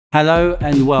Hello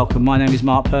and welcome. My name is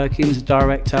Mark Perkins,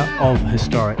 Director of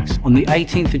Historics. On the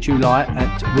 18th of July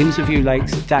at Windsorview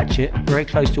Lakes, Datchet, very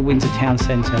close to Windsor Town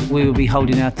Centre, we will be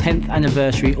holding our 10th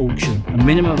anniversary auction. A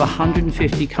minimum of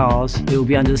 150 cars. It will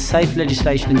be under the safe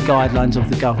legislation and guidelines of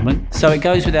the government. So it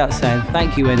goes without saying,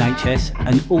 thank you NHS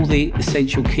and all the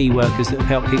essential key workers that have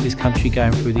helped keep this country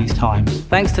going through these times.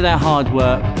 Thanks to their hard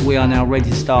work, we are now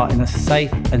ready to start in a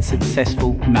safe and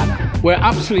successful manner. We're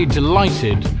absolutely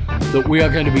delighted that we are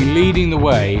going to be leading the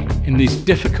way in these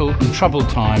difficult and troubled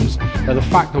times by the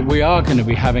fact that we are going to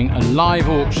be having a live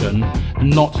auction and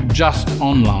not just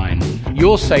online.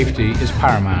 Your safety is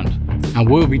paramount and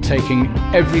we'll be taking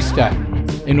every step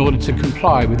in order to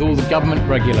comply with all the government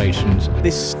regulations.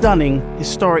 This stunning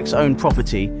Historics-owned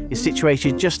property is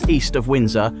situated just east of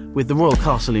Windsor with the Royal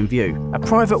Castle in view. A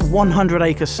private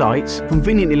 100-acre site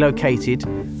conveniently located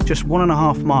just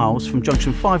 1.5 miles from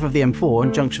junction 5 of the M4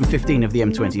 and junction 15 of the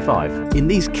M25. In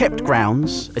these kept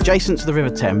grounds, adjacent to the River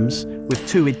Thames, with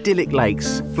two idyllic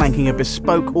lakes flanking a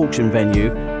bespoke auction venue,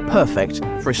 perfect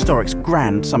for Historics'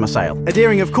 grand summer sale.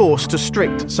 Adhering, of course, to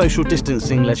strict social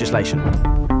distancing legislation.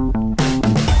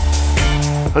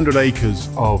 100 acres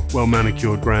of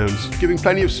well-manicured grounds, giving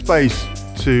plenty of space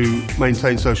to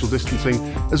maintain social distancing,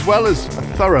 as well as a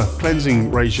thorough cleansing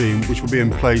regime which will be in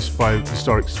place by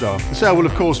historic staff. The sale will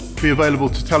of course be available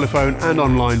to telephone and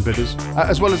online bidders,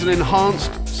 as well as an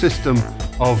enhanced system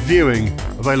of viewing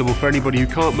available for anybody who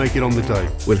can't make it on the day.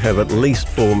 We'll have at least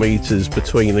 4 metres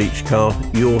between each car.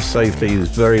 Your safety is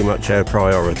very much our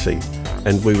priority,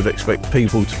 and we would expect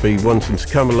people to be wanting to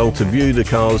come along to view the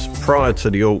cars prior to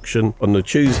the auction. On the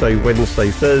Tuesday, Wednesday,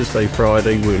 Thursday,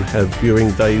 Friday, we'll have viewing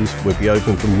days. We'll be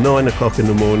open from 9 o'clock in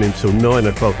the morning till 9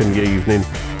 o'clock in the evening,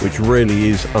 which really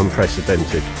is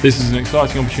unprecedented. This is an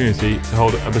exciting opportunity to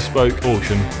hold a bespoke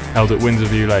auction held at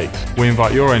Windsorview Lakes. We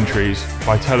invite your entries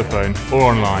by telephone or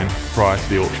online prior to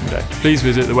the auction day. Please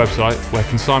visit the website where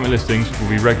consignment listings will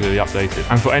be regularly updated.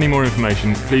 And for any more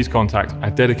information, please contact our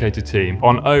dedicated team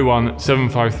on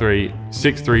 01753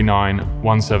 639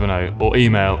 170 or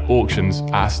email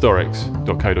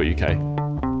auctions@historics.co.uk.